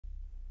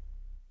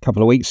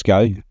couple of weeks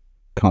ago,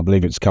 can't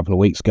believe it's a couple of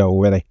weeks ago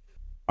already,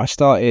 I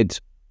started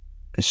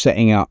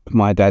setting up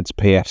my dad's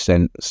PF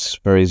sense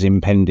for his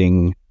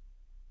impending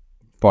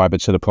fibre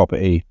to the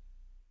property.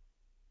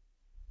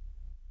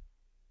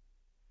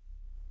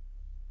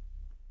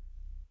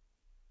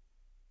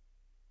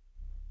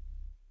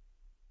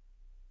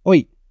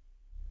 Oi!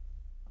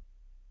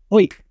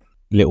 Oi!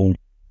 Little...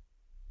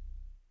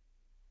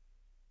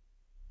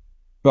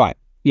 Right,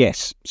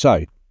 yes,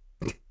 so...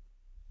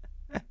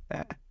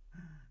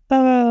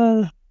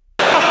 I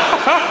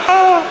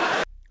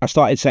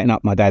started setting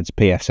up my dad's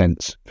PF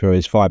sense for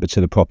his fibre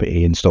to the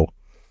property install.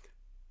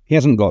 He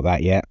hasn't got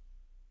that yet.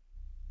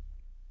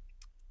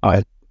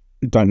 I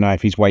don't know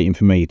if he's waiting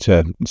for me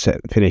to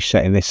finish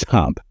setting this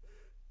up.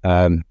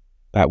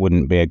 That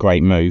wouldn't be a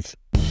great move.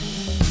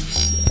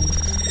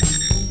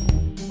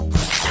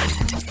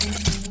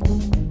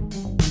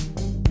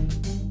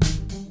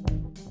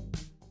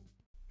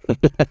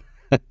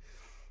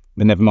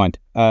 But never mind.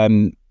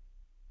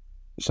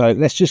 So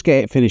let's just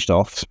get it finished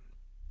off.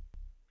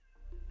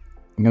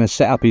 I'm going to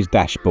set up his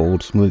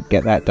dashboard. We'll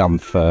get that done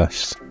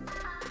first.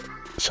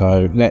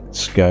 So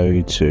let's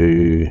go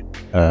to...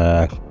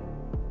 we're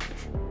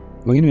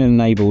going to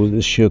enable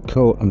the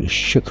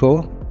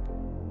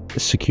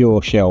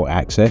secure shell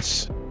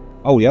access.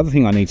 Oh, the other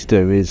thing I need to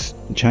do is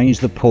change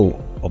the port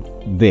of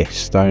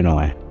this, don't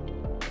I?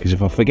 Because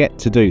if I forget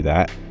to do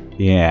that,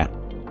 yeah.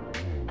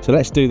 So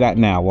let's do that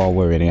now while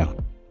we're in here.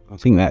 I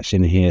think that's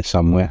in here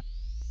somewhere.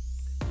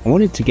 I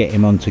wanted to get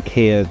him onto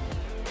Kia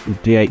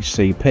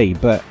DHCP,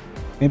 but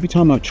every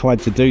time I've tried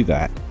to do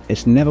that,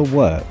 it's never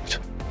worked.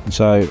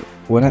 So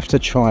we'll have to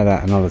try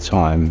that another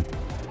time.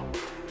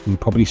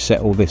 And probably set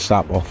all this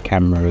up off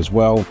camera as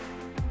well.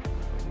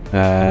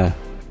 Never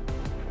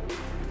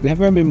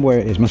remember where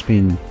it is. Must be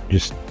in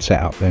just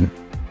setup then.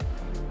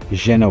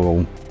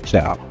 General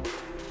setup.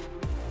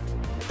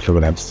 So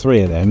we'll have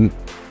 3 of them.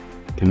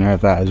 Can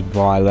have that as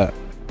violet.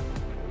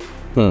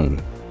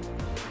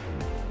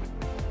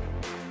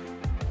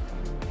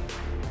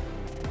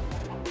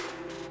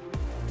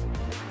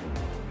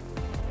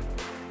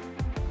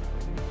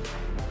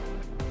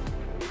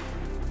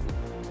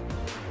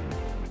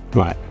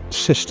 Right,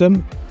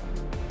 system,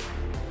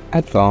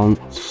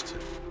 advanced,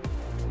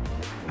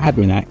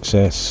 admin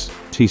access,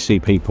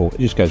 TCP port. It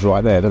just goes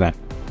right there, doesn't it?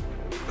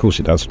 Of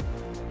course it does.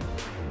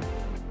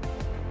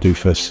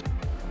 Doofus.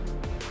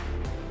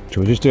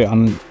 Shall we just do it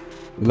on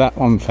that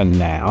one for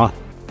now?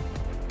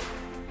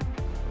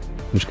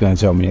 It's going to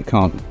tell me it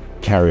can't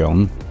carry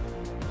on.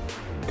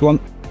 Come on.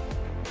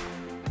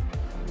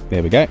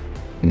 There we go.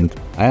 And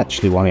I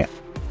actually want it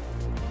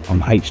on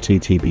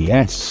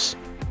HTTPS.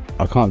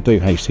 I can't do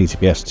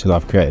HTTPS until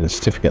I've created a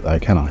certificate though,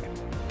 can I?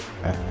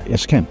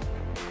 Yes I can.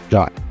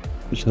 Right,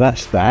 so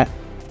that's that.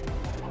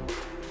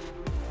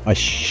 I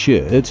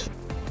should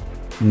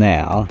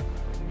now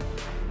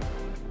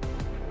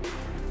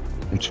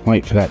just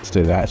wait for that to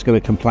do that. It's going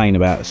to complain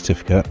about the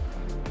certificate.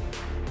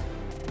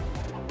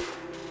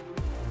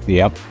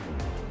 Yep.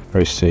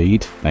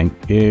 Proceed.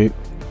 Thank you.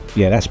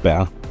 Yeah, that's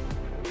better.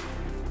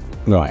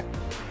 Right.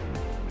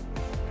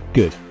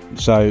 Good.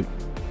 So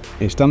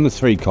it's done the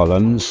 3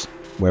 columns.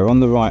 We're on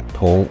the right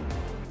port.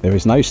 There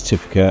is no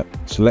certificate.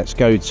 So let's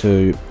go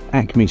to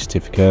Acme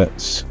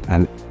certificates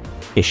and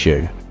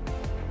issue.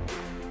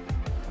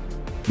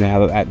 Now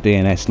that that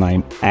DNS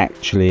name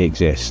actually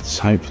exists,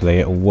 hopefully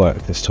it'll work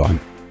this time.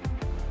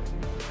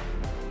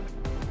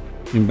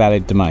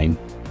 Invalid domain.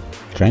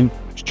 Okay,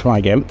 let's try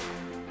again.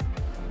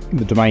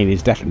 The domain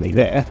is definitely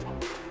there.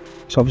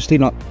 It's obviously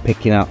not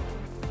picking up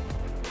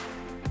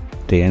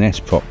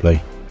DNS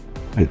properly.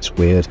 It's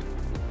weird.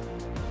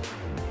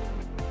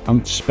 I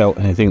haven't spelt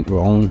anything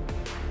wrong.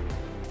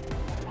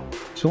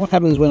 So what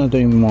happens when I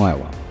do my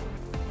one?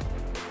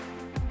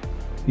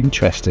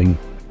 Interesting.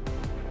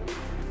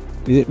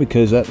 Is it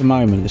because at the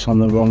moment it's on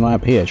the wrong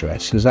IP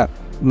address? Is that,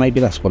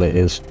 maybe that's what it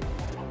is.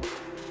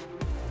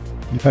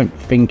 I don't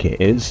think it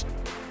is,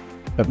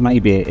 but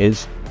maybe it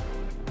is.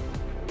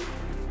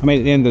 I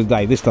mean, at the end of the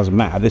day, this doesn't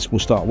matter. This will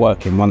start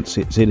working once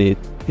it's in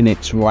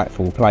its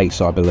rightful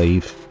place, I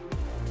believe.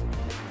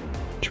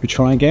 Should we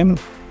try again?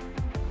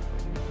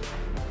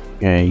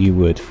 Yeah, you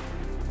would.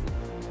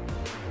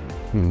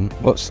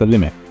 What's the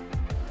limit?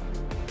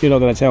 You're not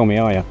going to tell me,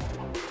 are you?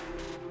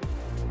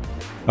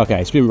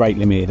 Okay, it's been rate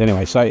limited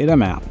anyway, so it don't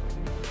matter.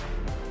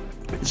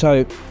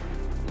 So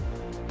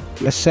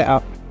let's set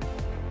up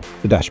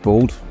the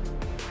dashboard.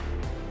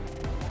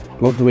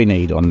 What do we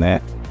need on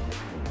there?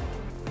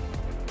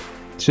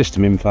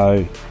 System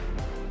info.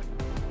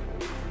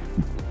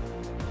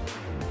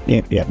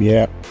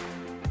 Yep.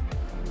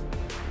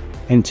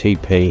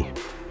 NTP.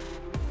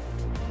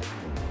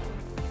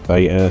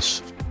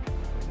 Status.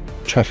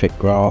 Traffic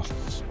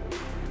graphs.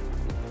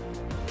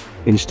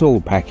 Install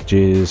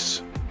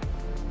packages.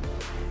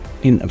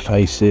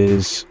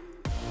 Interfaces.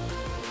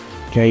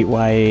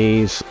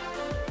 Gateways.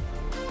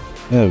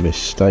 Service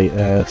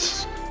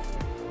status.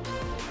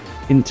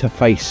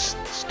 Interface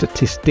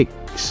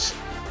statistics.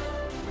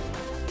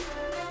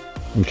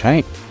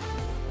 Okay,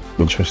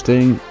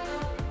 interesting.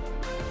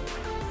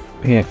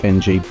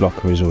 PFNG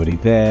blocker is already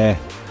there.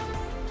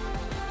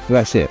 So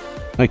that's it.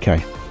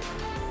 Okay.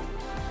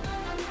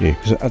 Yeah,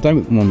 because I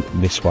don't want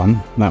this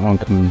one. That one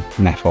can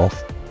naff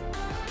off.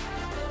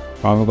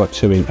 I've got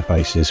 2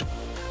 interfaces.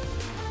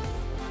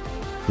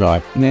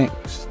 Right,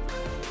 next.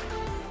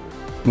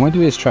 Why do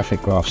his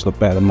traffic graphs look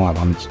better than my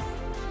ones?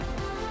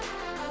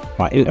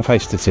 Right,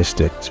 interface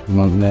statistics. We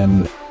want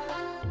them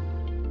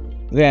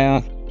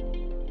there.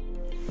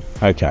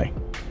 Okay.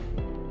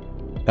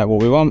 Is that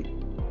what we want?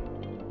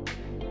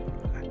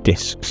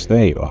 Disks,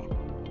 there you are.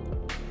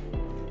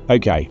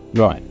 Okay,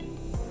 right.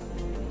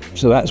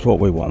 So that's what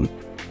we want.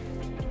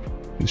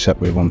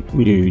 Except we want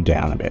you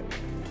down a bit.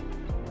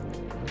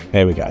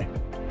 There we go.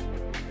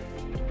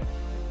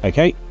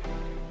 Okay.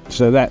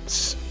 So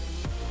that's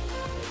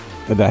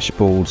the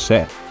dashboard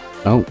set.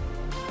 Oh.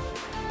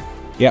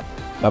 Yep,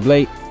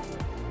 lovely.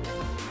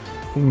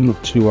 I'm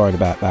not too worried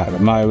about that at the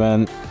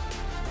moment.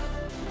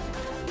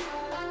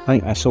 I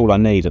think that's all I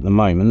need at the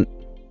moment.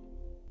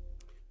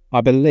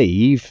 I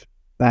believe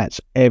that's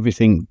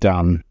everything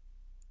done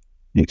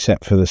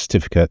except for the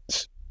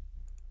certificates,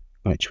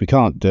 which we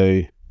can't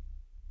do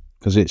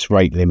because it's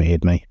rate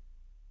limited me.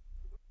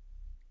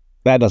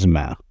 That doesn't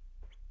matter.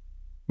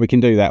 We can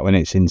do that when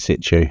it's in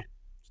situ.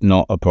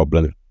 Not a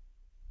problem.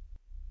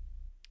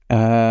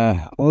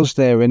 Was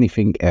there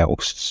anything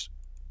else?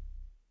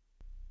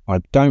 I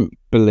don't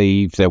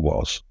believe there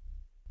was.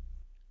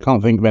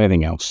 Can't think of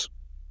anything else.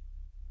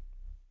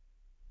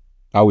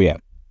 Oh yeah.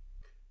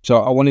 So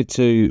I wanted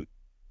to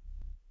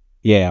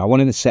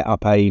set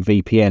up a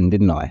VPN,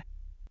 didn't I?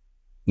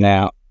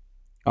 Now,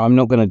 I'm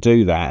not going to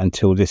do that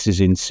until this is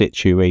in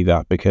situ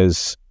either,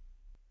 because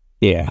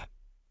yeah,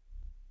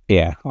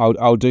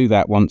 I'll do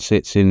that once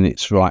it's in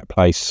its right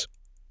place,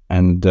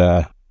 and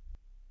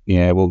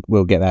yeah,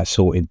 we'll get that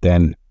sorted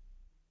then.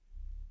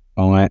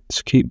 All right,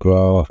 let's keep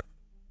graph.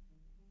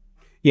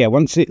 Yeah,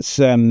 once it's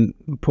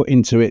put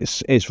into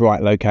its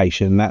right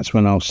location, that's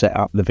when I'll set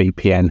up the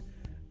VPN.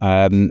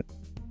 I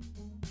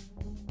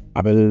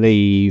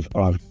believe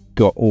I've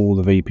got all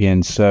the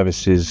VPN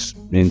services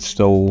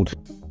installed.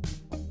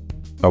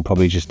 I'll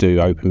probably just do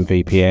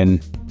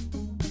OpenVPN.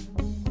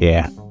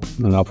 Yeah,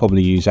 and I'll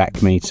probably use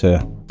Acme to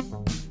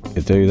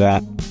do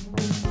that.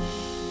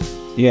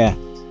 Yeah.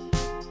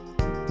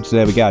 So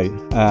there we go.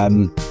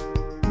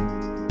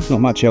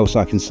 Not much else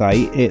I can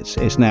say.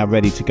 It's now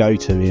ready to go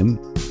to him.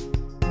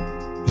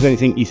 If there's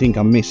anything you think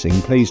I'm missing,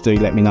 please do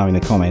let me know in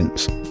the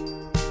comments.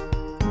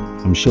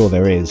 I'm sure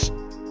there is.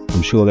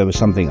 I'm sure there was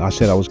something I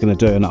said I was going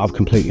to do and I've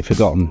completely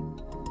forgotten.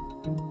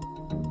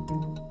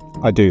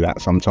 I do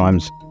that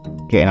sometimes.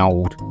 Getting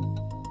old.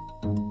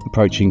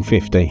 Approaching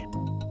 50.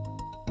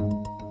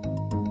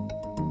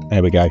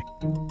 There we go.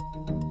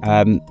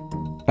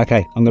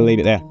 Okay, I'm going to leave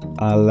it there.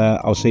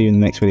 I'll see you in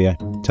the next video.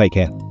 Take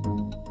care.